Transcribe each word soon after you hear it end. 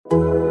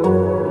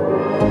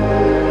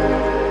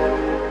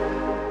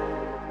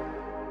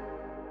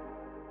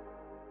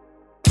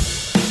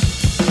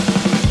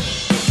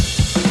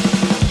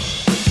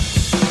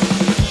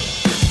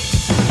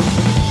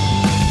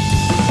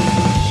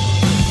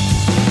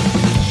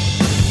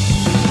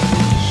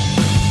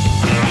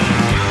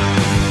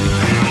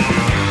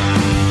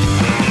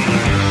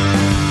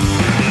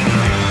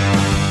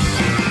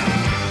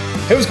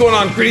What's going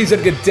on? Greetings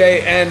and good day,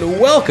 and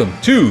welcome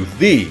to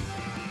the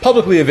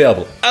publicly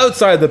available,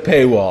 outside the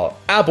paywall,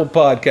 Apple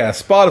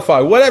Podcast,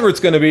 Spotify, whatever it's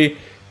going to be.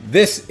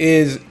 This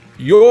is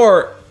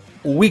your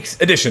week's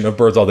edition of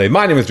Birds All Day.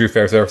 My name is Drew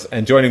Fairservice,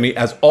 and joining me,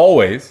 as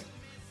always,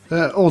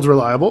 Old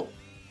Reliable.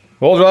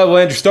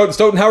 Andrew Stoughton.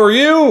 Stoughton, how are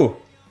you?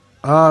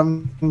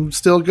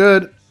 Still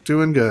good.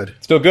 Doing good.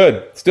 Still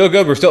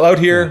good. We're still out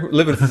here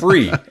living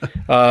free.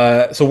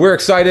 So we're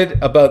excited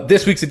about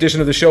this week's edition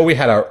of the show. We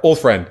had our old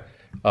friend,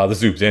 the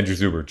Zoobs, Andrew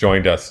Zuber,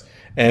 joined us.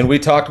 And we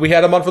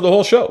had him on for the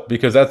whole show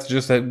because that's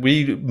just that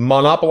we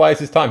monopolize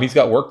his time. He's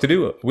got work to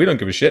do. We don't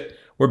give a shit.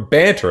 We're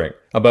bantering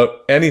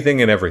about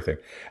anything and everything.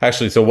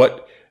 Actually, so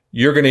what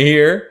you're going to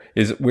hear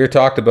is we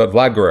talked about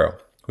Vlad Guerrero.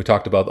 We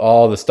talked about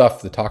all the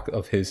stuff, the talk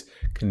of his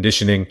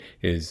conditioning,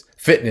 his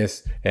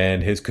fitness,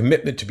 and his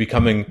commitment to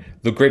becoming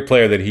the great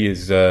player that he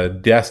is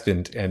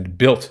destined and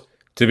built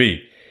to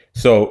be.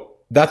 So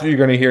that's what you're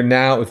going to hear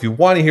now. If you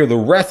want to hear the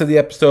rest of the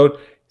episode,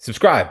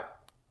 subscribe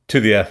to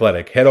The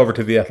Athletic. Head over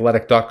to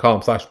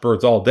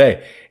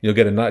theathletic.com/birdsallday. You'll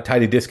get a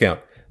tidy discount.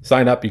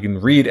 Sign up. You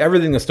can read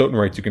everything that Stoughton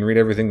writes. You can read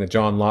everything that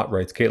John Lott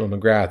writes, Caitlin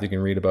McGrath. You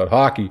can read about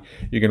hockey.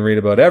 You can read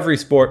about every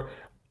sport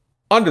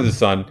under the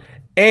sun.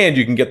 And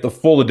you can get the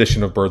full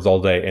edition of Birds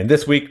All Day. And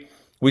this week,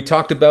 we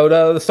talked about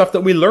the stuff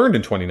that we learned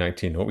in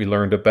 2019. What we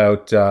learned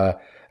about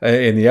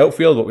in the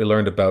outfield. What we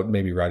learned about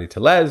maybe Rowdy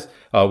Tellez.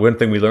 One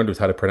thing we learned was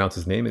how to pronounce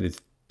his name. It is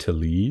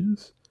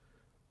Tellez,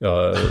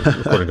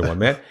 according to one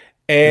man.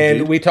 And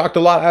Indeed. We talked a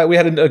lot. We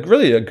had a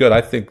really good,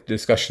 I think,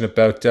 discussion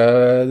about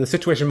the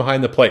situation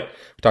behind the plate.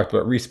 We talked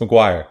about Reese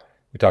McGuire.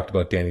 We talked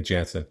about Danny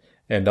Jansen.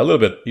 And a little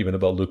bit even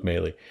about Luke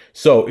Maley.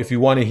 So if you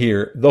want to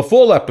hear the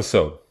full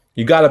episode,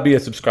 you got to be a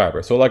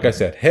subscriber. So like I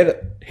said,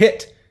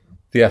 hit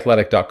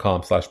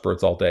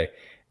theathletic.com/birdsallday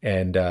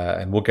and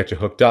we'll get you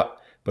hooked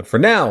up. But for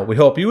now, we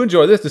hope you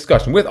enjoy this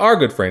discussion with our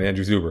good friend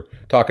Andrew Zuber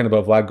talking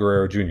about Vlad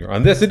Guerrero Jr.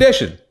 on this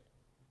edition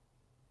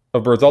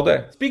of Birds All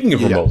Day. Speaking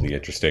of remotely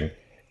interesting,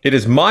 it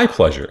is my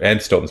pleasure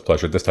and Stoughton's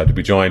pleasure this time to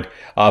be joined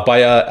by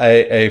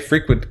a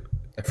frequent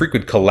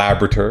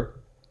collaborator,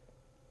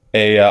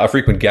 a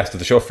frequent guest of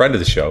the show, a friend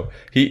of the show.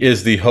 He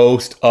is the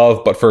host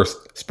of But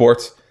First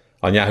Sports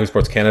on Yahoo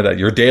Sports Canada,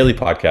 your daily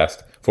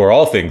podcast for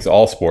all things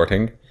all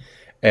sporting.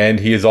 And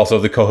he is also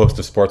the co-host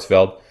of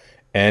Sportsfeld.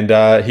 And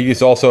he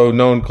is also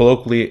known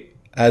colloquially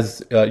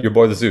as your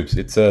boy, the Zoobs.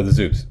 It's the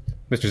Zoobs.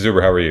 Mr.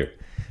 Zuber, how are you?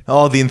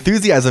 Oh, the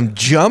enthusiasm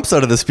jumps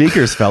out of the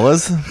speakers,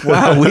 fellas.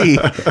 Wow,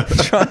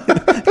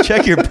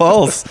 check your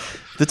pulse.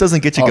 This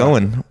doesn't get you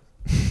going.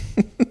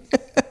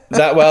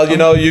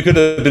 You could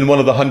have been one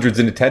of the hundreds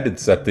in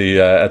attendance at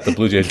the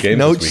Blue Jays game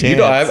no this week.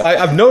 Chance.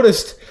 I've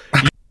noticed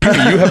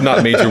you have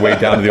not made your way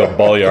down to the old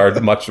ball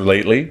yard much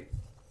lately.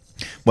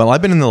 Well,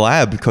 I've been in the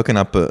lab cooking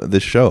up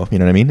this show. You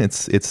know what I mean?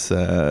 It's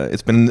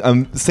been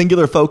a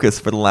singular focus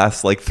for the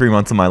last 3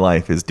 months of my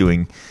life is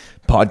doing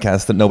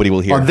podcasts that nobody will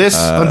hear. On this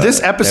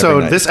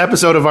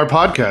episode of our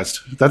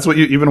podcast. That's what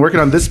you've been working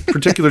on, this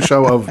particular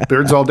show of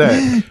Birds All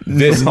Day.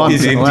 This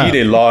is indeed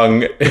a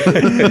long,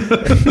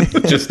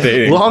 just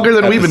stating, longer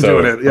than we've been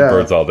doing it. Yeah,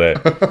 Birds All Day.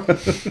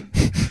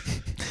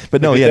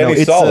 But no,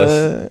 it's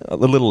a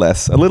little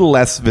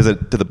less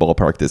visit to the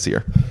ballpark this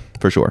year,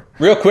 for sure.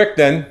 Real quick,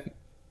 then,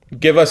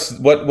 give us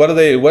what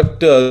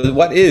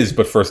is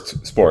But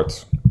First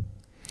Sports?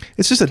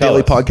 It's just a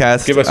daily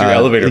podcast. Give us your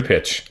elevator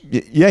pitch.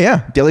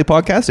 Yeah. Daily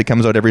podcast. It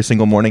comes out every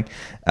single morning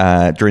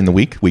during the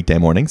weekday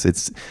mornings.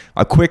 It's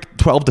a quick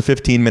 12 to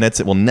 15 minutes.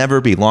 It will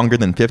never be longer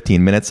than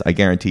 15 minutes. I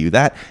guarantee you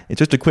that. It's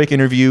just a quick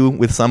interview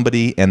with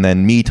somebody and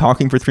then me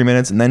talking for 3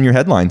 minutes and then your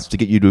headlines to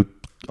get you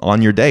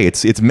on your day.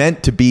 It's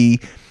meant to be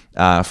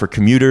for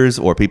commuters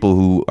or people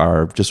who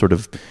are just sort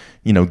of,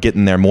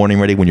 getting their morning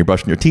ready when you're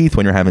brushing your teeth,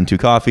 when you're having 2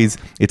 coffees.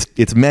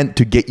 It's meant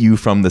to get you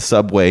from the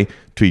subway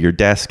to your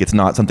desk. It's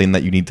not something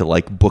that you need to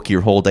book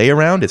your whole day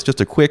around. It's just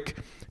a quick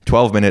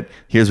 12-minute,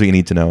 here's what you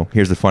need to know.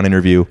 Here's the fun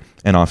interview,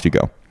 and off you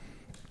go.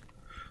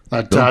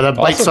 That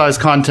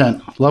bite-sized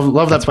content.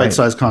 Love that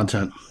bite-sized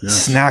content.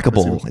 Yes.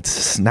 Snackable.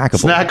 It's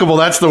snackable. Snackable,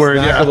 that's the word.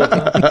 Yeah.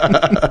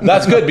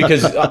 That's good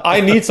because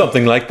I need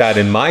something like that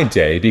in my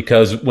day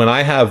because when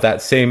I have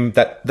that same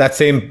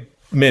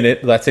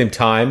minute, that same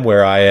time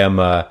where I am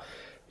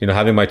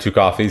having my 2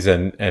 coffees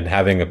and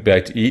having a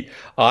bite to eat,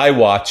 I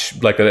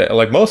watch like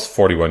most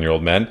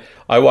 41-year-old men,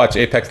 I watch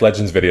Apex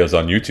Legends videos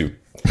on YouTube.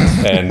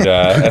 And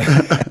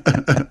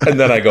and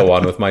then I go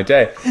on with my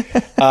day.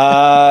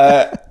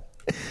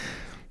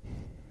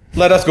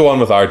 Let us go on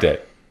with our day.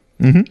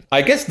 Mm-hmm.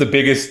 I guess the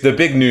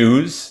big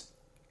news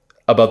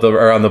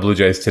around the Blue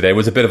Jays today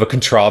was a bit of a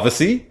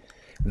controversy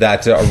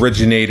that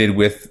originated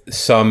with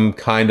some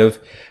kind of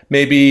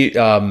maybe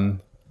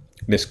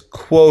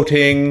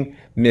misquoting,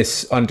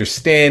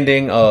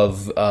 misunderstanding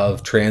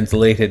of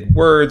translated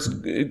words,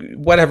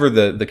 whatever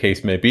the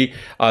case may be.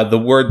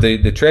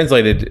 The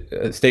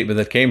translated statement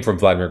that came from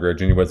Vladimir Guerrero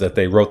Jr. was that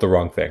they wrote the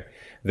wrong thing.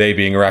 They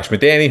being Arash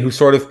Madani, who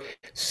sort of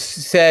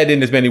said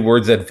in as many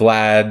words that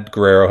Vlad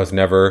Guerrero has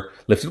never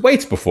lifted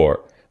weights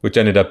before, which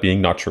ended up being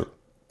not true.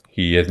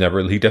 He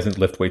doesn't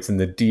lift weights in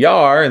the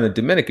DR in the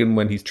Dominican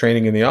when he's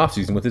training in the off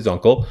season with his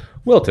uncle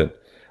Wilton.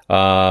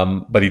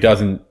 But he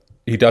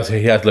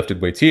has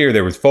lifted weights here.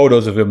 There was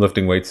photos of him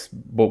lifting weights,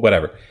 but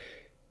whatever.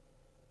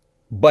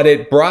 But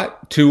it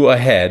brought to a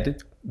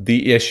head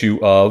the issue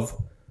of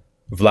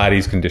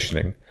Vladdy's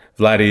conditioning,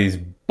 Vladdy's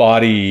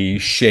body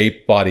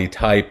shape, body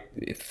type,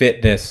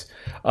 fitness,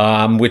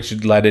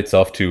 which led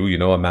itself to,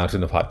 a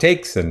mountain of hot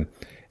takes. And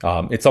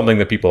it's something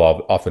that people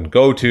often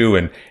go to.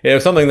 And it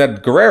was something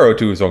that Guerrero,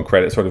 to his own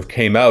credit, sort of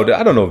came out.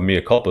 I don't know if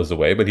mea culpa is the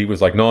way, but he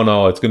was like,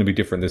 no, it's going to be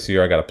different this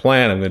year. I got a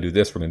plan. I'm going to do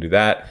this. We're going to do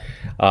that.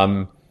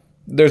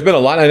 There's been a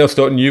lot. I know,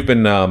 Stoughton, you've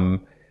been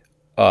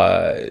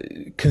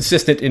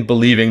consistent in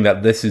believing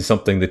that this is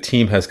something the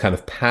team has kind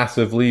of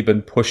passively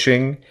been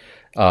pushing,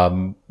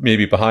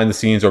 maybe behind the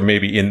scenes or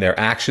maybe in their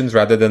actions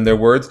rather than their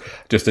words.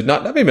 Just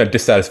not maybe a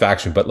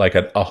dissatisfaction, but like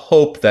a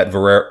hope that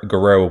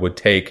Guerrero would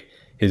take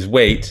his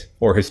weight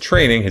or his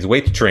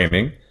weight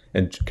training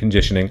and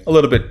conditioning a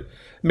little bit,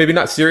 maybe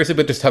not seriously,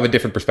 but just have a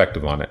different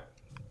perspective on it.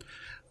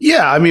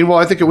 Yeah, I mean, well,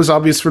 I think it was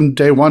obvious from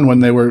day one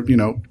when they were,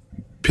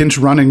 pinch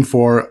running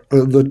for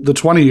the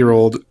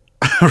 20-year-old,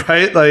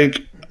 right?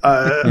 Like,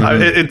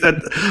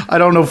 I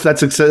don't know if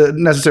that's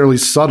necessarily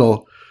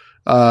subtle,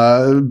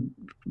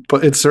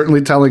 but it's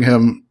certainly telling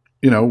him,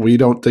 we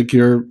don't think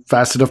you're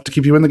fast enough to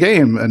keep you in the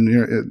game, and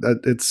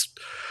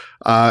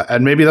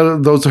and maybe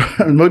those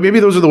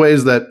are the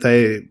ways that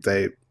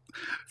they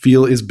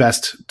feel is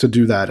best to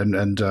do that,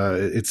 and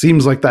it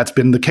seems like that's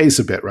been the case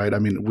a bit, right? I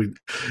mean,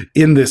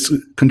 in this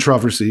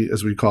controversy,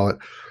 as we call it,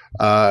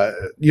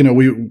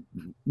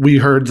 we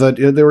heard that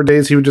there were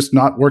days he would just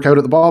not work out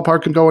at the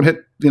ballpark and go and hit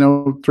 3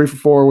 for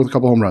 4 with a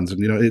couple home runs,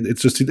 and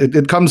it's just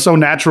it comes so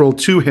natural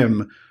to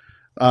him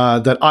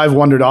that I've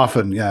wondered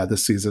often,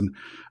 this season,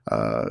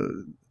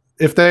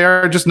 if they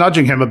are just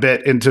nudging him a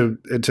bit into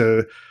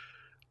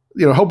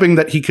hoping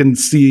that he can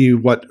see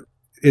what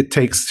it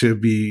takes to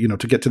be,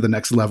 to get to the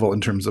next level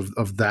in terms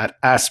of that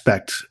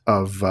aspect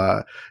of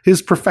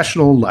his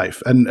professional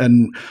life. And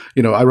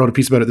I wrote a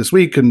piece about it this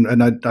week,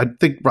 and I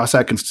think Ross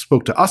Atkins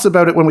spoke to us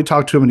about it when we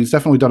talked to him, and he's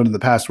definitely done it in the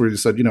past where he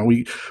said,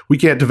 we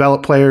can't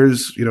develop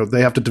players,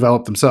 they have to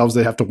develop themselves.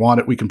 They have to want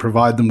it. We can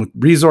provide them with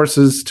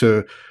resources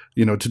to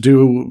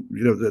do,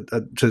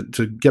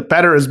 to get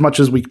better as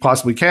much as we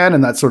possibly can.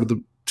 And that's sort of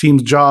the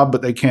team's job,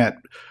 but they can't,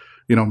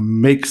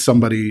 make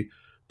somebody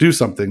do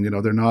something.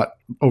 They're not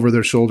over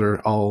their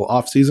shoulder all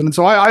off season. And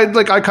so I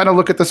kind of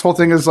look at this whole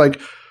thing as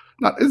like,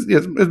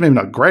 it's maybe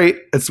not great.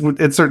 It's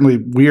certainly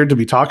weird to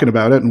be talking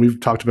about it. And we've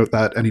talked about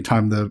that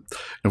anytime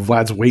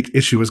Vlad's weight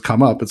issue has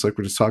come up. It's like,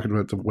 we're just talking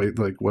about the weight,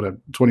 like what a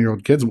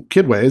 20-year-old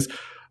kid weighs.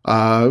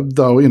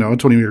 Though, a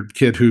 20-year-old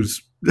kid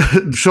who's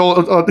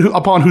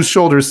upon whose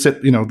shoulders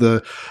sit,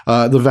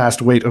 the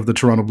vast weight of the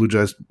Toronto Blue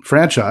Jays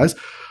franchise.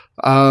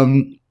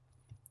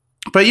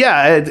 But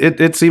yeah,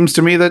 it seems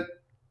to me that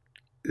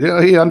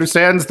he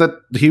understands that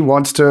he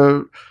wants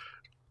to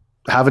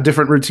have a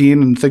different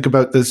routine and think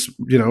about this,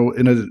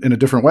 in a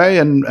different way,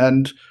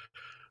 and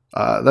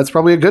that's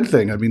probably a good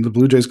thing. I mean, the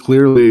Blue Jays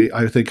clearly,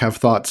 I think, have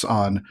thoughts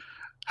on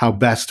how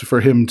best for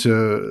him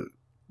to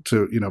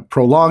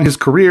prolong his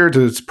career,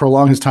 to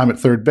prolong his time at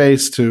third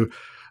base, to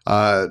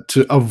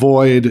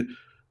avoid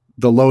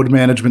the load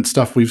management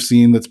stuff we've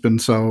seen that's been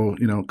so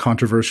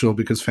controversial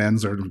because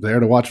fans are there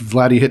to watch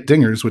Vladdy hit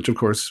dingers, which of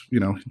course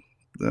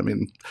I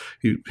mean,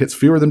 he hits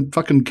fewer than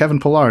fucking Kevin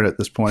Pillar at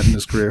this point in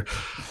his career.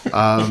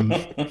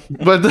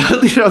 But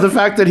the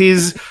fact that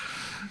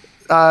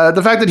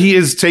he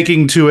is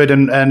taking to it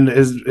and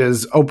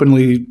is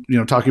openly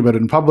talking about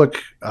it in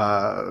public,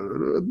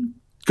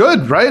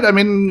 good, right? I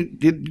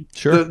mean,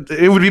 sure.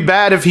 It would be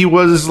bad if he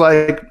was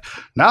like,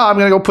 "No, I'm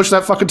going to go push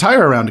that fucking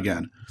tire around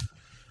again."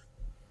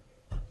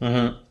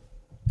 Mm-hmm.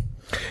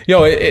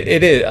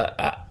 It is.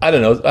 I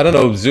don't know,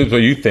 Zoobs, what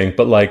you think,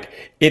 but like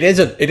it is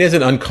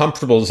an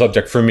uncomfortable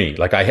subject for me.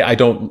 Like I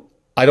don't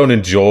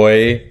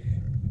enjoy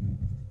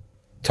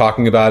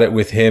talking about it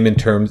with him in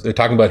terms of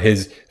talking about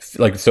his,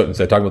 like Sutton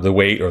said, talking about the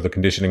weight or the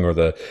conditioning or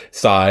the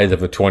size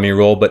of a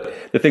 20-year-old. But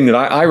the thing that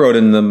I wrote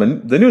in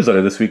the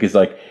newsletter this week is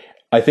like,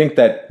 I think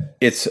that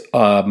this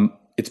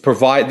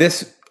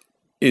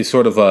is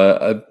sort of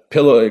a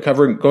pillow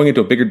covering, going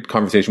into a bigger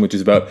conversation, which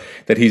is about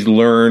that he's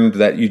learned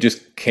that you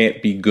just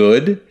can't be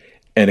good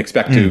and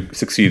expect to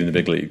succeed in the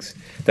big leagues,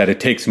 that it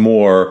takes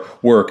more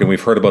work. And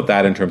we've heard about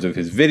that in terms of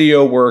his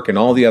video work and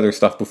all the other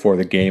stuff before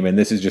the game. And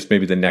this is just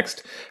maybe the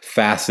next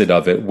facet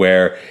of it,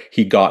 where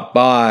he got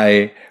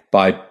by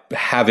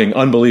having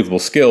unbelievable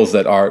skills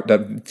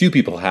that few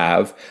people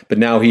have, but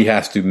now he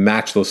has to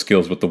match those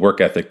skills with the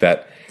work ethic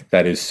that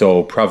is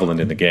so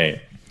prevalent in the game.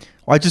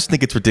 I just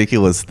think it's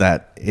ridiculous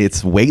that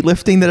it's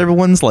weightlifting that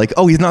everyone's like,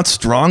 oh, he's not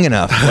strong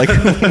enough. Like,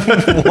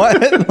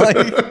 what?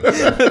 Like,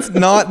 that's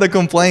not the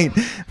complaint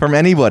from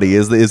anybody,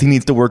 is he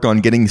needs to work on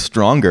getting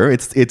stronger.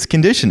 It's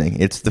conditioning.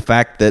 It's the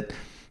fact that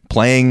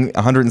playing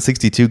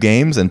 162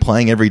 games and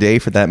playing every day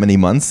for that many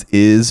months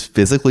is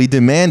physically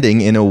demanding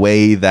in a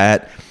way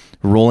that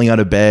rolling out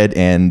of bed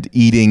and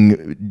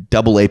eating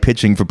AA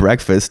pitching for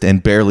breakfast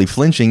and barely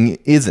flinching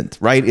isn't,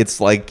 right?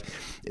 It's like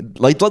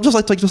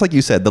just like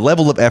you said, the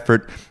level of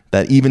effort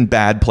that even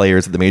bad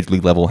players at the major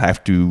league level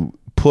have to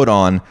put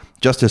on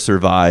just to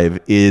survive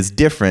is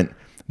different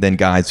than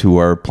guys who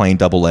are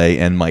playing AA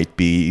and might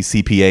be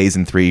CPAs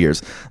in 3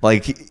 years.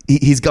 Like,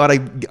 he's got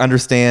to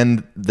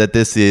understand that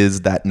this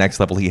is that next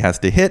level he has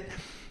to hit,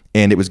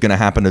 and it was going to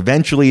happen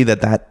eventually,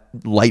 that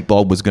light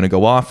bulb was going to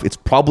go off. It's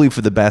probably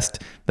for the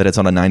best that it's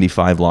on a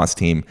 95 loss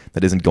team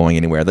that isn't going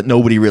anywhere, that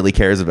nobody really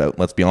cares about,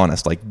 let's be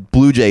honest. Like,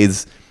 Blue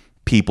Jays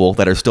people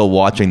that are still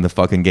watching the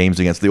fucking games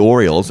against the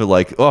Orioles are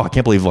like, oh, I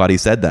can't believe Vladdy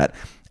said that.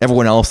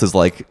 Everyone else is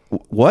like,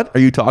 what are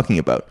you talking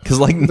about? Because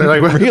they're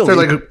like,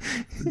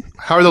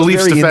 how are the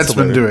Leafs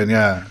defensemen doing?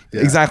 Yeah,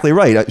 exactly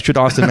right. Should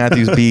Austin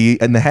Matthews be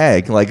in the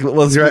Hag? Like,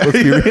 let's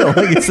be real.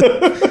 Like,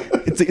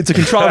 it's a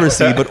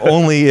controversy, but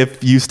only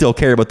if you still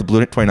care about the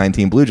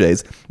 2019 Blue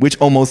Jays, which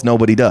almost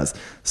nobody does.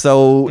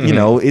 So, you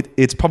know,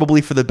 it's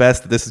probably for the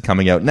best that this is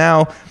coming out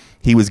now.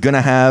 He was going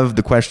to have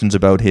the questions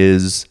about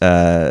his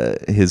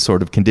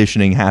sort of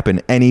conditioning happen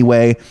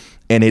anyway.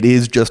 And it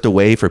is just a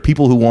way for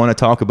people who want to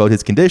talk about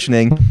his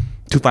conditioning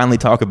to finally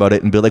talk about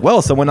it and be like,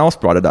 well, someone else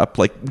brought it up.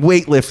 Like,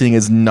 weightlifting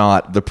is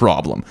not the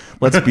problem.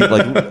 Let's be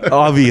like,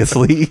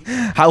 obviously,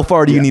 how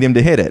far do you need him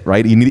to hit it,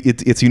 right? You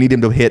need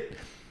him to hit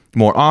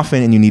more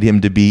often, and you need him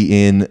to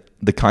be in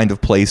the kind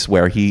of place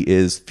where he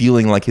is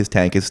feeling like his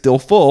tank is still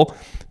full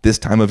this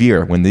time of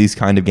year when these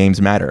kind of games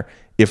matter,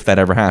 if that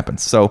ever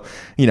happens. So,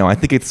 you know, I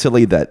think it's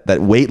silly that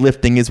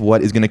weightlifting is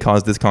what is going to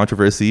cause this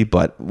controversy,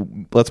 but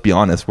let's be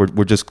honest,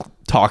 we're just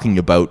talking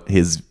about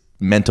his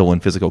mental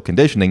and physical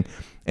conditioning,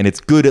 and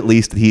it's good at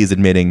least that he is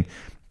admitting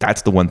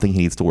that's the one thing he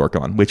needs to work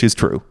on, which is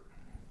true.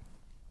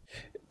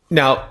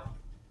 Now,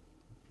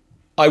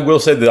 I will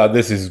say that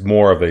this is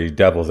more of a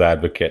devil's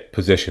advocate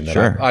position.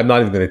 Sure. I'm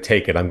not even going to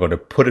take it. I'm going to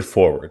put it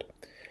forward.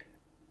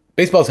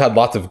 Baseball's had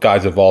lots of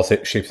guys of all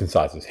shapes and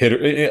sizes,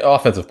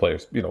 offensive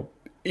players, you know,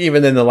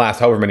 even in the last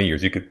however many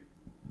years. You could,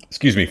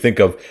 think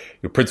of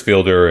Prince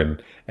Fielder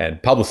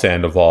and Pablo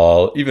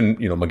Sandoval, even,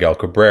 you know, Miguel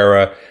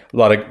Cabrera, a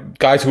lot of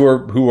guys who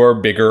are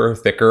bigger,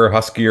 thicker,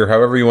 huskier,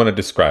 however you want to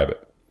describe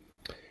it.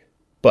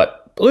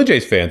 But Blue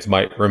Jays fans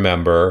might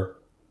remember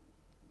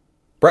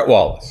Brett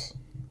Wallace.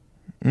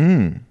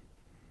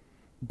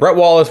 Brett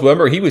Wallace,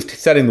 remember, he was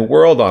setting the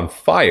world on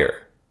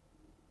fire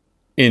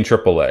in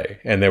AAA,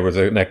 and there was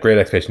that great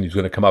expectation he was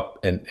going to come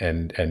up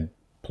and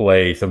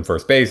play some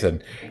first base,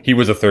 and he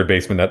was a third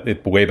baseman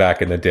way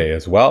back in the day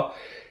as well.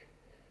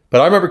 But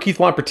I remember Keith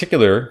Law in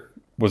particular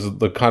was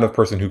the kind of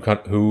person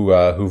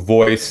who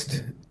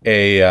voiced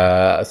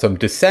some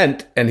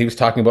dissent, and he was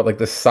talking about like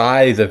the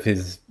size of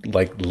his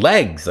like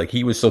legs, like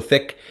he was so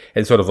thick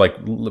and sort of like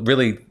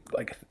really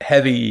like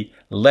heavy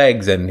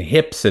legs and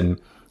hips, and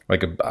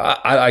like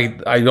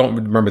I don't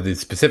remember the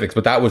specifics,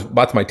 but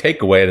that's my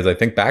takeaway as I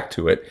think back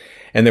to it.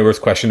 And there was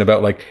question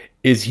about like,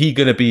 is he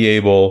going to be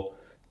able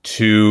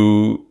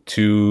to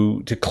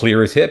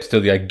clear his hips,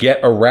 to like get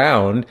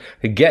around,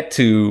 to get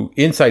to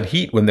inside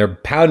heat when they're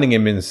pounding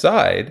him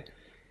inside.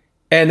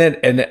 And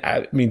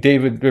I mean,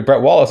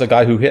 Brett Wallace, a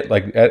guy who hit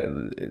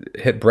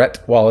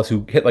Brett Wallace,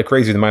 who hit like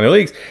crazy in the minor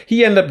leagues,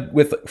 he ended up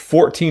with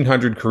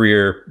 1,400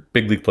 career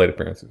big league plate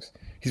appearances.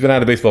 He's been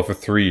out of baseball for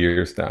 3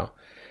 years now.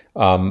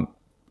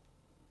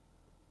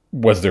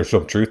 Was there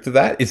some truth to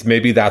that? Is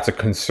maybe that's a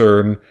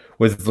concern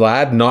with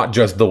Vlad, not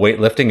just the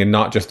weightlifting and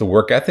not just the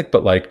work ethic,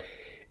 but like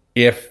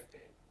if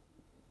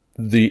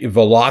the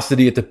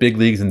velocity at the big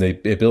leagues and the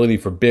ability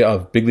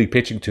of big league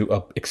pitching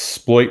to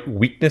exploit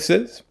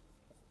weaknesses,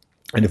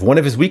 and if one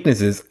of his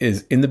weaknesses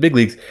is in the big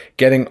leagues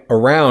getting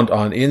around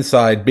on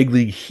inside big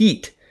league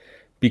heat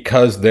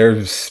because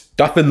there's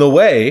stuff in the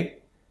way,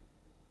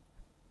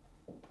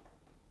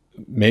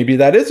 maybe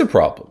that is a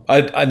problem.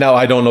 Now,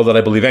 I don't know that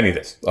I believe any of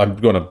this. I'm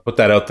going to put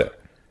that out there.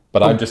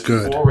 But I'm just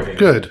forwarding.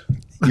 Good.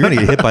 You're going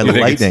to get hit by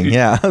lightning.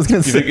 Yeah, I was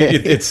going to say.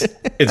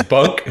 It's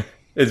bunk?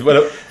 Is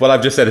what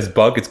I've just said is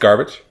bunk? It's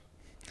garbage?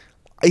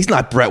 He's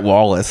not Brett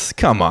Wallace.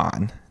 Come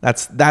on.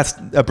 That's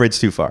a bridge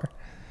too far.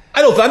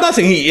 I'm not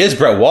saying he is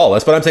Brett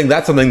Wallace, but I'm saying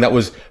that's something that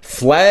was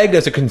flagged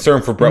as a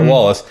concern for Brett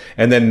Wallace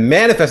and then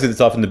manifested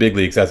itself in the big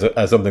leagues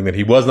as something that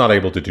he was not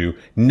able to do.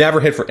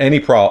 Never hit for any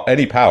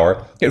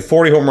power. He had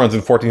 40 home runs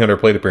and 1,400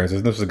 plate appearances.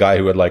 And this was a guy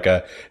who had like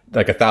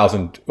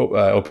 1,000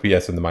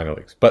 OPS in the minor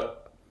leagues. But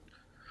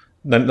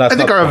I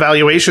think our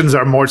evaluations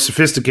are more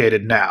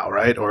sophisticated now,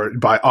 right? Or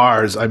by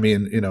ours, I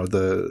mean, you know,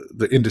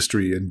 the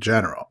industry in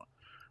general,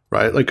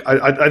 right? Like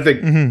I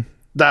think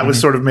that was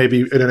sort of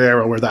maybe in an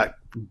era where that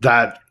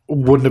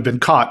wouldn't have been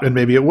caught, and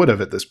maybe it would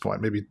have at this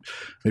point. Maybe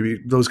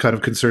those kind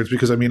of concerns,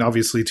 because I mean,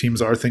 obviously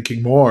teams are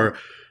thinking more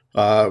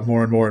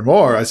and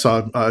more. I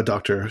saw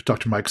Dr.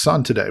 Mike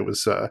Sun today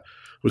was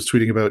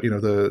tweeting about, you know,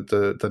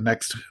 the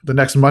next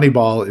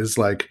Moneyball is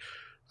like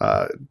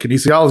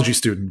kinesiology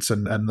students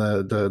and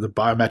the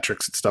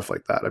biometrics and stuff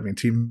like that. I mean,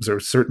 teams are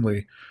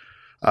certainly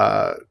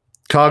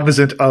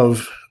cognizant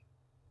of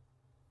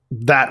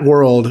that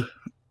world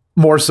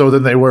more so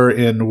than they were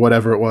in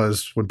whatever it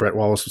was when Brett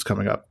Wallace was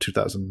coming up,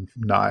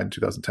 2009,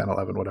 2010,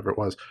 11, whatever it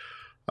was.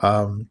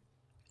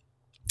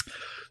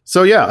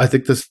 So yeah, I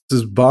think this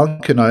is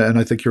bunk, and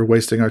I think you're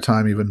wasting our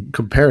time even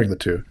comparing the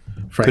two.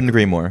 Frankly. Couldn't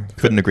agree more.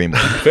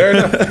 Fair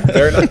enough.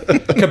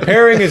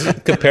 Comparing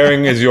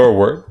is your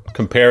word.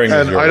 Comparing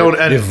is your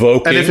word.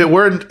 Evoking. And if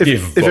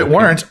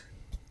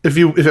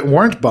it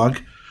weren't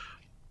bunk,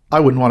 I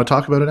wouldn't want to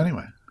talk about it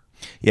anyway.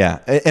 Yeah,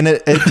 and to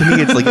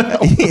me, it's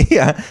like,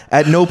 yeah.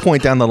 At no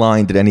point down the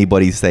line did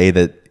anybody say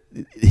that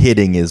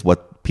hitting is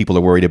what people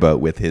are worried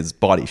about with his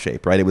body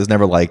shape, right? It was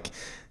never like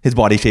his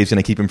body shape's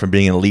going to keep him from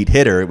being an elite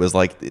hitter. It was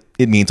like,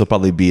 it means he'll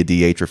probably be a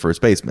DH or first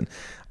baseman.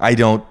 I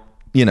don't,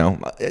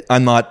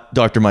 I'm not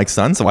Dr. Mike's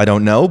son, so I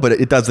don't know, but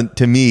it doesn't,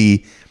 to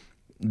me,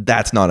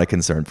 that's not a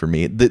concern for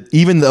me.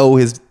 Even though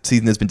his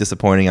season has been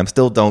disappointing, I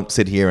still don't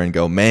sit here and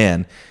go,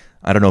 man,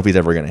 I don't know if he's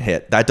ever going to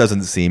hit. That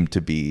doesn't seem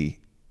to be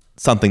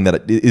something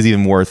that is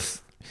even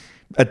worth,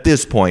 at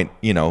this point,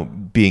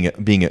 being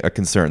a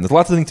concern. There's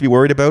lots of things to be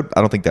worried about. I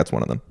don't think that's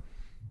one of them.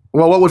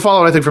 Well, what would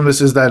follow, I think, from this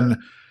is then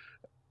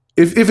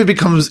if it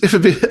becomes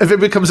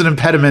an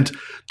impediment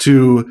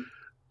to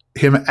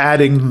him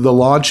adding the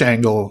launch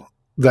angle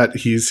that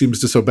he seems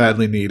to so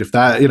badly need, if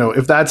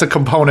that's a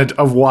component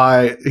of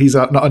why he's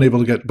unable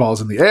to get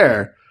balls in the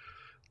air,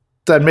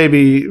 then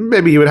maybe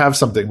you would have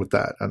something with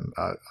that, and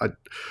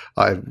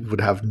I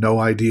would have no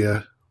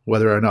idea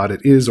whether or not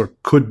it is or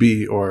could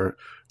be or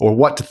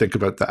what to think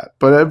about that.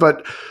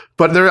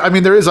 But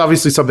there is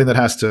obviously something that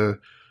has to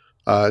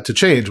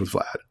change with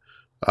Vlad.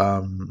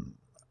 I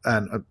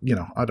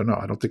don't know.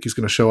 I don't think he's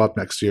going to show up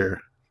next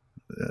year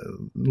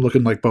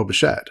looking like Bo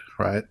Bichette,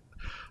 right?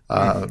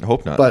 I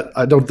hope not. But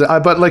I don't.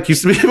 But like you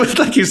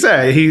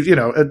say, he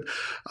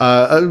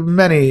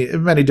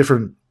many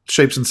different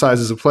shapes and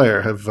sizes of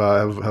player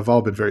have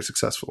all been very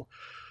successful.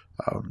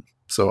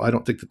 So I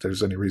don't think that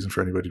there's any reason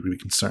for anybody to be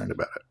concerned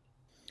about it.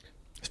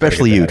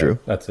 Especially you, Drew.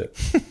 That's it.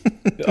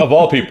 Of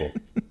all people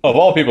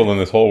in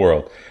this whole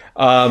world.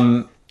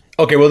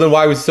 Okay, well then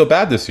why was it so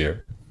bad this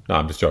year? No,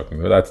 I'm just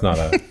joking. That's not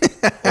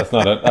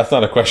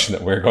a question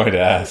that we're going to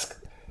ask.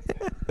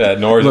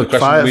 Nor is it a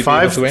question we'd be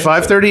able to answer.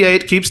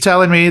 538 keeps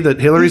telling me that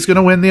Hillary's going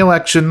to win the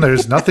election.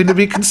 There's nothing to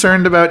be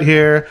concerned about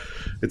here.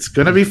 It's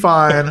going to be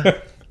fine.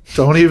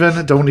 Don't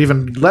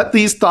even let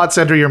these thoughts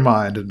enter your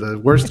mind. The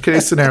worst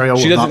case scenario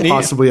will not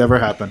possibly ever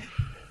happen.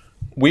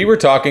 We were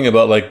talking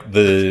about like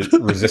the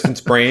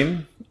resistance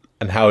brain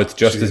and how it's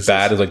just as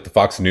bad as like the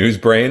Fox News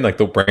brain, like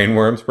the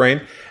brainworms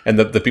brain, and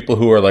the people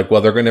who are like,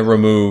 well, they're going to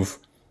remove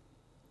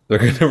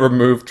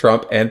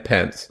Trump and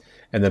Pence,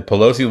 and then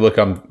Pelosi will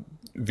become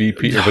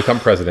VP or become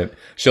president.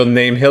 She'll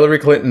name Hillary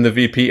Clinton the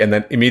VP and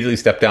then immediately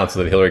step down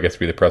so that Hillary gets to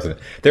be the president.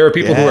 There are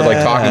people who are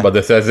like talking about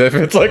this as if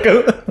it's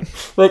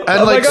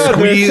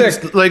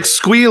like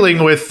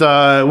squealing with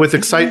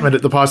excitement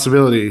at the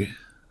possibility.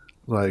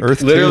 Like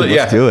Earth literally,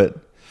 let's do it.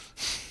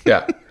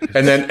 Yeah,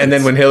 and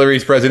then when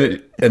Hillary's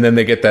president, and then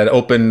they get that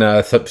open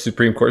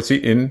Supreme Court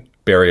seat in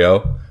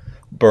Barrio,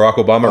 Barack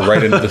Obama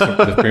right into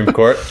the Supreme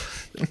Court.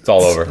 It's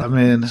all over. I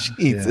mean,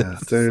 they need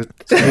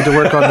to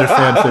work on their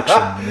fan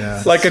fiction.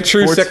 Yeah, like a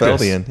true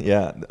sickness.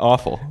 Yeah,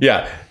 awful.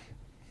 Yeah.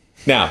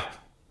 Now,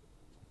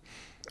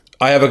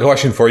 I have a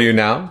question for you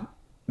now.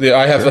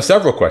 I have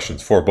several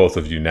questions for both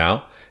of you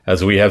now,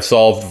 as we have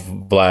solved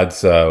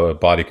Vlad's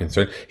body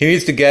concern. He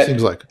needs to get.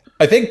 Seems like.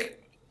 I think.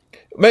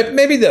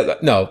 Maybe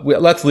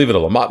let's leave it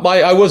alone.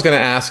 I was going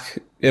to ask,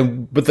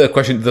 but the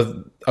question,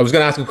 I was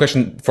going to ask a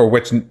question for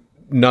which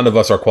none of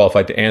us are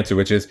qualified to answer,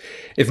 which is,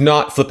 if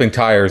not flipping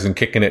tires and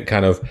kicking it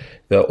kind of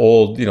the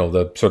old,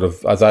 the sort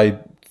of, as I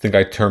think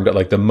I termed it,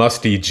 like the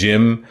musty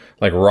gym,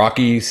 like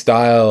Rocky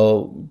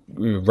style,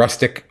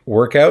 rustic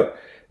workout,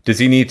 does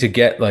he need to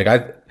get, like,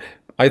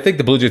 I think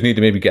the Blue Jays need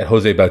to maybe get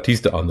Jose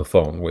Bautista on the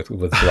phone with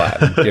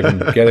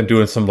Vlad, get him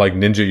doing some like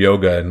ninja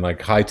yoga and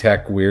like high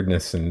tech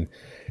weirdness and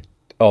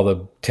all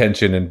the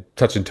tension and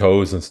touching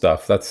toes and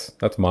stuff. That's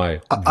my.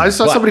 I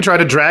saw somebody try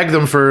to drag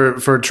them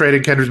for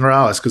trading Kendrys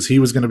Morales because he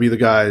was going to be the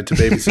guy to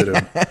babysit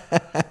him.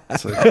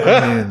 It's like,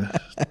 I mean,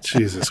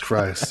 Jesus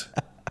Christ.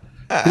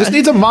 He just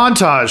needs a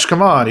montage.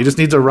 Come on, he just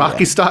needs a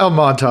Rocky style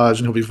montage,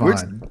 and he'll be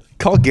fine.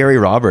 Call Gary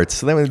Roberts,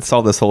 so then we'd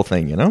solve this whole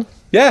thing.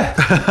 Yeah,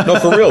 no,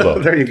 for real though.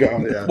 There you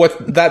go. Yeah.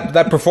 What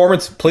that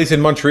performance place in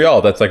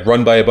Montreal that's like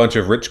run by a bunch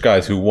of rich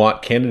guys who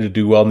want Canada to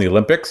do well in the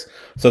Olympics,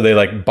 so they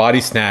like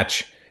body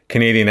snatch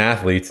Canadian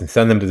athletes and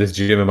send them to this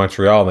gym in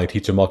Montreal, and they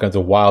teach them all kinds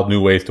of wild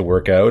new ways to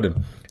work out.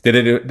 And they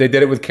did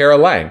it with Kara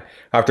Lang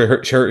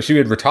after she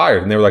had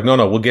retired, and they were like,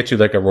 no, we'll get you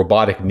like a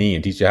robotic knee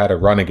and teach you how to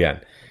run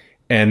again.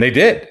 And they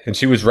did, and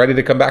she was ready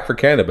to come back for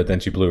Canada, but then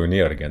she blew her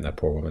knee out again. That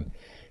poor woman,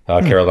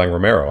 Kara Lang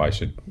Romero. I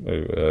should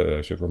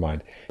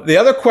remind. The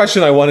other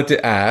question I wanted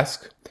to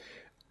ask,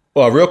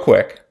 well, real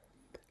quick,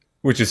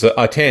 which is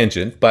a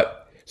tangent,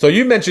 but so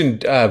you mentioned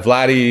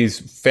Vladdy's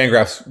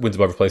Fangraphs wins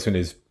above replacement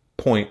is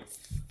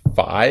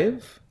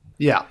 0.5.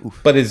 Yeah,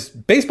 but his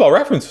Baseball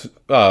Reference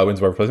wins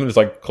above replacement is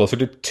like closer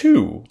to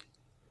 2.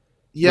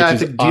 Yeah, I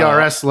think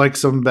DRS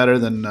likes him better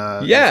than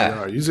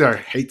UZR. UZR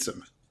hates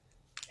him.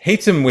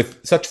 hates him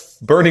with such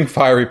burning,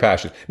 fiery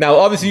passion. Now,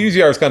 obviously,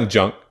 UZR is kind of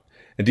junk,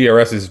 and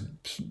DRS is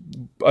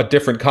a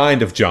different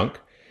kind of junk.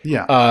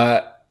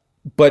 Yeah.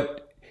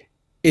 But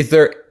is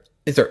there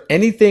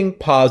anything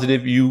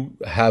positive you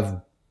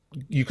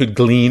could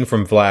glean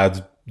from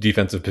Vlad's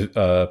defensive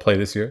play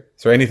this year?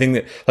 Is there anything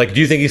that, like,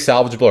 do you think he's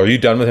salvageable? Are you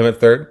done with him at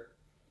third?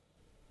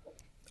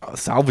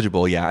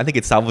 Salvageable, yeah. I think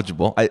it's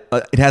salvageable.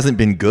 It hasn't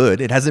been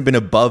good. It hasn't been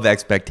above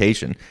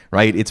expectation,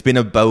 right? It's been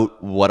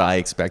about what I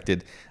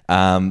expected.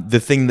 The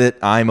thing that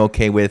I'm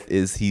okay with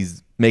is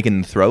he's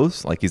making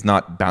throws. Like, he's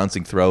not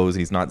bouncing throws.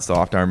 He's not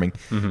soft arming.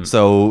 Mm-hmm.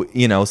 So,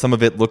 some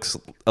of it looks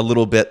a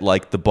little bit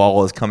like the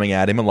ball is coming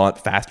at him a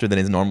lot faster than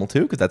is normal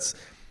too, because that's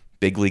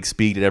big league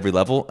speed at every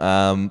level.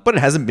 But it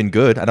hasn't been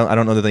good. I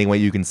don't know that any way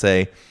you can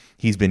say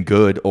he's been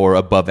good or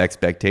above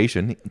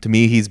expectation. To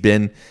me, he's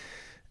been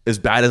as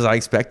bad as I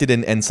expected,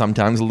 and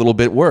sometimes a little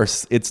bit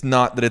worse. It's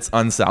not that it's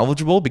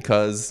unsalvageable,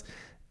 because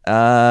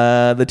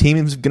the team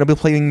is going to be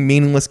playing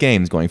meaningless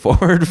games going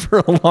forward for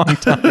a long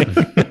time.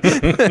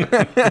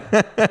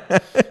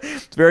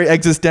 It's very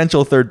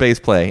existential third base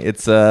play.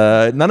 It's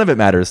none of it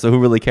matters, so who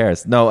really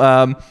cares? No,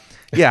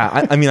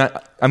 yeah, I'm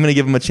going to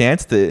give him a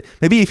chance to,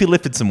 maybe if he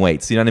lifted some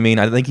weights, you know what I mean?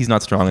 I think he's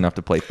not strong enough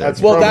to play third.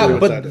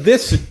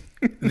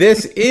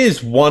 This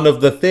is one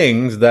of the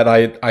things that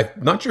I'm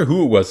not sure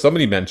who it was.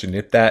 Somebody mentioned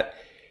it, that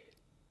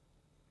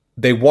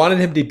they wanted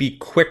him to be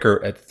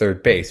quicker at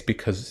third base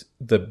because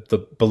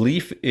the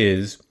belief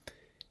is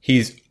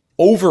he's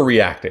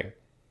overreacting.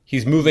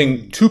 He's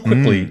moving too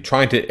quickly,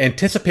 trying to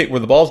anticipate where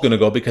the ball's going to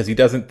go, because he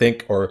doesn't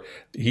think, or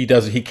he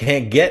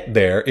can't get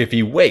there if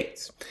he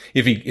waits.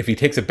 If he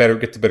gets a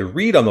better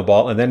read on the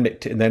ball and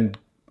then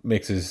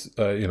makes his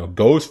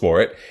goes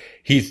for it,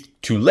 he's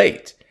too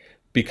late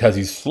because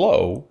he's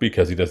slow,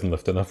 because he doesn't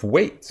lift enough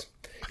weights.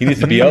 He needs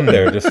to be out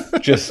there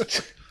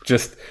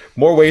just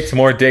more weights,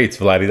 more dates,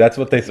 Vladdy. That's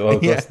what they say.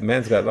 Well, yeah. The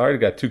man's already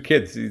got 2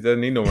 kids. He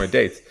doesn't need no more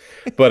dates.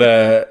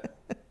 But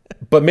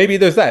maybe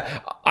there's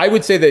that. I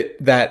would say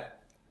that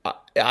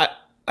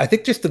I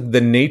think just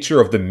the nature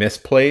of the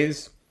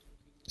misplays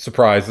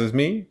surprises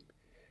me,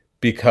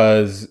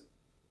 because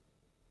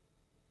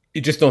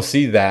you just don't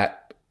see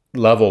that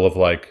level of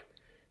like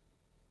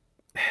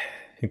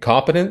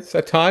incompetence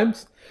at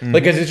times. Mm-hmm.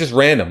 Like, it's just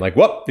random. Like,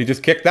 whoop, he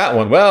just kicked that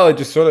one. Well, it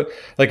just sort of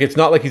like, it's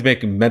not like he's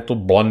making mental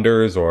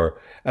blunders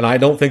and I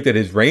don't think that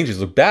his ranges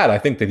look bad. I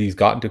think that he's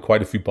gotten to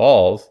quite a few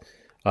balls.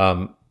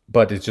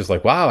 But it's just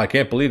like, wow, I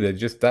can't believe that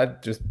just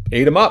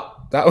ate him up.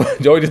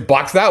 Joey just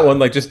boxed that one,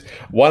 like, just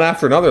one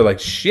after another. Like,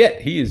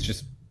 shit, he is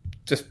just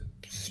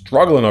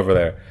struggling over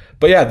there.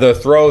 But yeah, the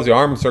throws, the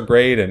arms are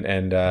great,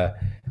 and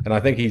I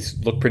think he's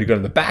looked pretty good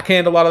on the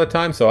backhand a lot of the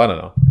time. So I don't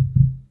know.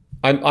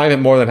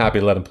 I'm more than happy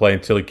to let him play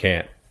until he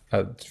can't.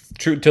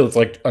 Till it's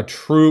like a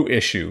true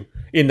issue,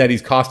 in that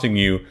he's costing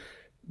you,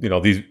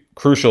 these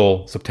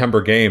crucial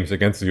September games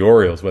against the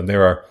Orioles when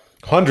there are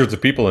hundreds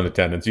of people in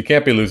attendance. You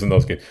can't be losing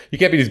those games. You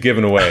can't be just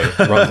giving away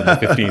runs in the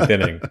 15th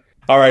inning.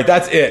 All right,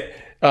 that's it.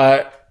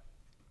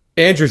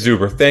 Andrew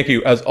Zuber, thank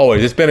you as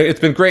always. It's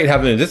been great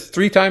having this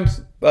 3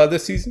 times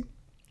this season.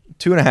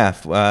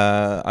 2.5.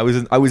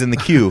 I was in the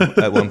queue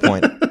at one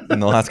point in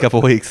the last couple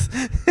of weeks.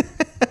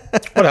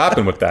 What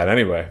happened with that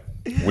anyway?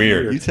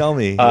 Weird. You tell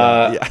me.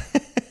 Yeah.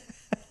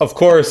 Of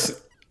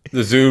course, the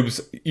Zoobs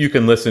you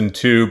can listen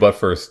to But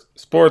First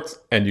Sports,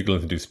 and you can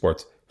listen to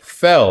Sports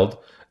Feld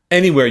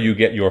anywhere you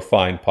get your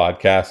fine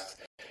podcasts.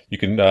 You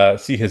can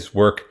see his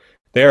work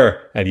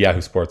there at Yahoo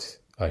Sports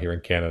here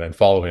in Canada, and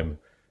follow him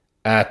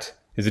at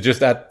is it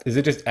just at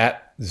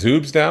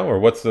Zoobs now, or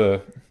what's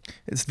the?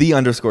 It's the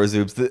 _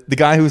 Zoobs. The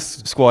guy who's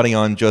squatting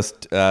on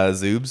just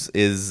Zoobs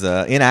is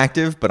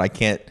inactive, but I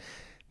can't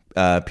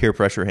peer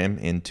pressure him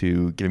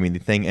into giving me the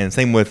thing. And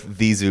same with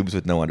the Zoobs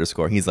with no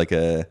 _ He's like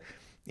a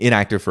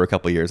inactive for a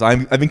couple of years.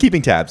 I've been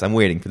keeping tabs. I'm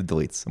waiting for the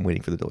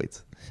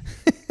deletes.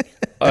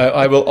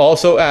 I will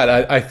also add,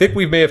 I think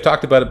we may have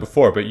talked about it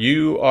before, but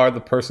you are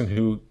the person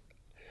who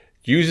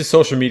uses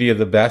social media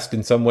the best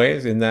in some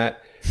ways, in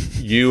that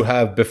you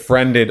have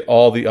befriended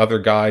all the other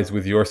guys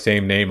with your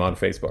same name on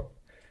Facebook.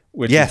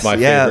 Which is my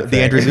favorite thing.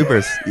 The Andrew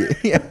Zubers.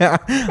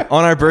 Yeah.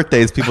 On our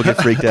birthdays, people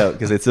get freaked out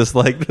because it's just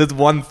like there's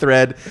one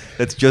thread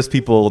that's just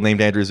people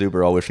named Andrew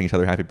Zuber all wishing each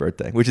other happy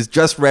birthday, which is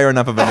just rare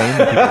enough of a name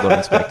that people don't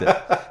expect it.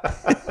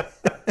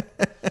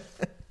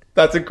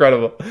 That's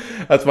incredible.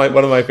 That's one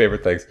of my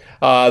favorite things.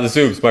 The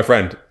Zoobs, my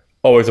friend,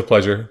 always a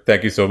pleasure.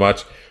 Thank you so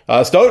much.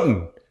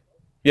 Stoughton,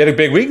 you had a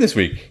big week this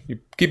week. You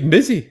keep him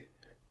busy.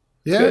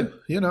 Yeah,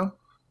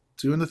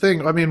 doing the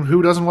thing. I mean,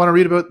 who doesn't want to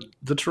read about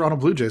the Toronto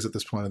Blue Jays at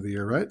this point of the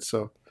year, right?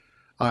 So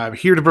I'm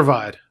here to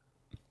provide.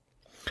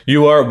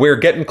 We're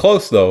getting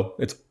close, though.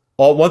 It's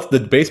all once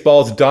the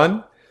baseball's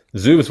done.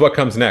 Zoobs, what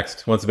comes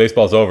next once the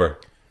baseball's over?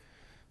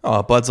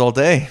 Oh, buds all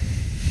day.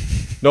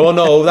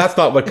 No, that's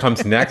not what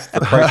comes next.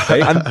 For Christ's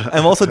sake.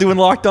 I'm also doing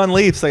Locked On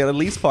Leafs. I got a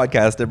Leafs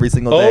podcast every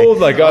single day. Oh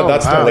my God,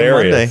 that's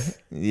hilarious.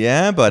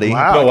 Yeah, buddy.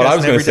 Wow. No, what I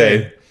was going to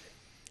say,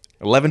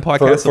 11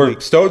 podcasts for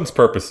Stoughton's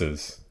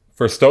purposes,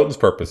 for Stoughton's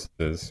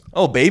purposes.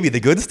 Oh, baby, the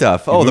good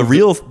stuff. Oh, the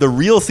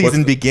real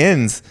season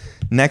begins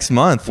next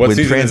month with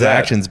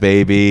transactions,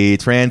 baby.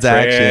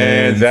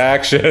 Transactions.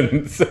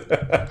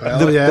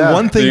 The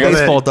one thing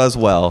baseball does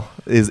well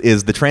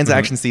is the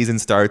transaction season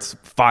starts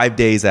 5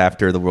 days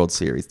after the World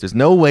Series. There's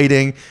no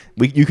waiting.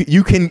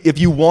 You can, if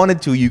you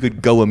wanted to, you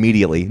could go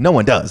immediately. No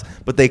one does,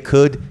 but they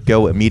could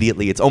go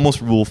immediately. It's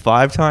almost Rule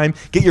 5 time.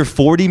 Get your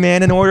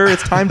 40-man in order.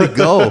 It's time to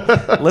go.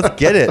 Let's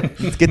get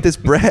it. Let's get this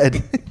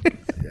bread.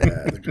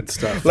 Yeah, the good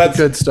stuff. Let's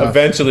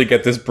eventually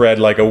get this bread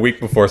like a week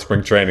before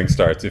spring training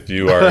starts if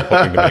you are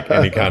hoping to make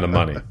any kind of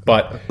money.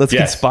 But let's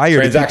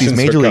conspire to keep these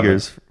major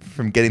leaguers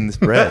from getting this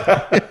bread.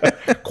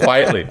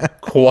 quietly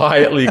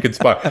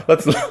conspire.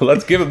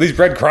 Let's give them these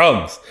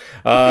breadcrumbs.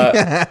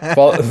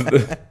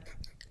 The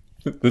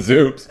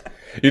Zoobs.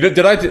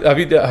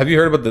 Have you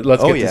heard about the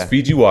let's get this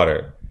Fiji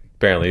water?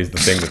 Apparently is the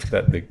thing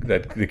that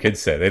the kids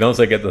say. They don't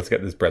say let's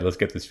get this bread, let's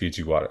get this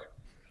Fiji water.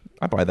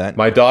 I buy that.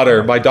 My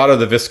daughter,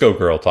 the Visco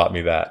girl, taught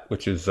me that,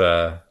 which is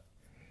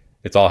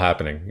it's all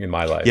happening in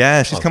my life.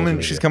 Yeah, she's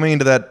coming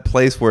into that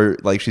place where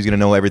like she's gonna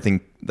know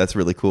everything. That's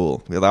really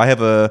cool. I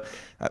have a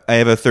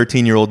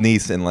 13-year-old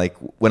niece, and like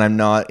when I'm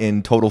not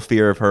in total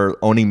fear of her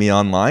owning me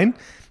online,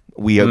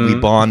 we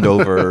bond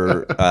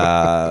over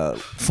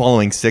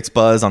following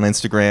SixBuzz on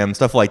Instagram,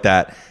 stuff like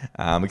that.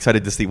 I'm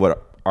excited to see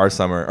what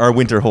our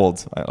winter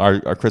holds,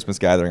 our Christmas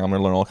gathering. I'm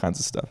gonna learn all kinds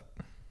of stuff.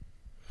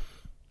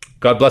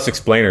 God bless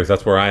explainers.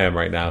 That's where I am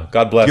right now.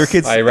 God bless. Your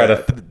kids, I read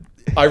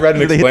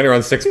an explainer on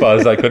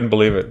SixBuzz. I couldn't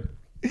believe it.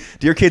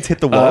 Do your kids hit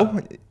the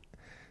wall?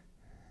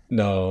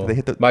 No. They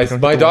hit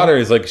my daughter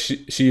is like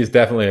she is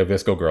definitely a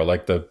Visco girl.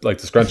 Like the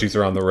scrunchies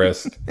around the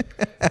wrist,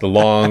 the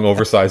long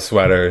oversized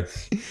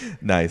sweaters.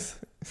 Nice.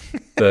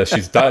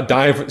 She's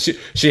dying for,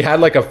 she had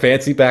like a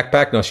fancy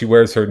backpack. No, she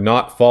wears her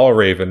not Fall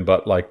Raven,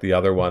 but like the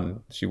other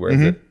one. She wears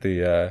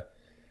it.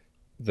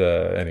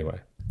 Anyway.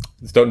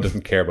 Stoughton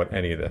doesn't care about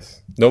any of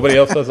this. Nobody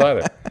else does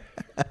either.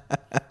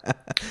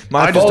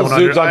 I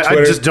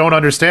just don't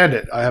understand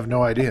it. I have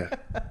no idea.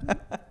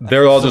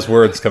 They're all just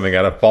words coming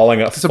out of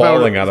falling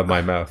out of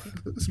my mouth.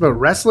 It's about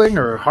wrestling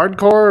or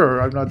hardcore,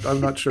 or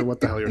I'm not sure what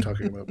the hell you're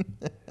talking about.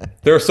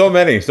 There are so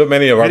many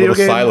of our little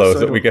silos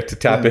that we get to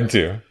tap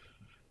into.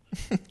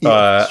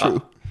 Yeah, it's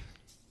true.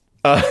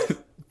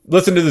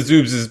 Listen to the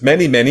Zoobs'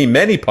 many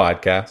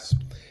podcasts.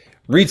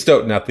 Read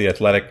Stoughton at The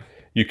Athletic.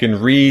 You can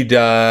read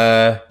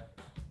the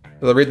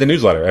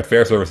newsletter at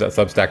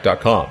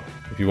fairservice@substack.com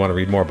if you want to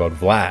read more about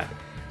Vlad.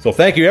 So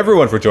thank you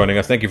everyone for joining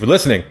us. Thank you for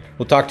listening.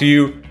 We'll talk to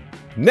you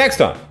next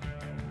time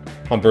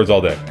on Birds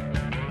All Day.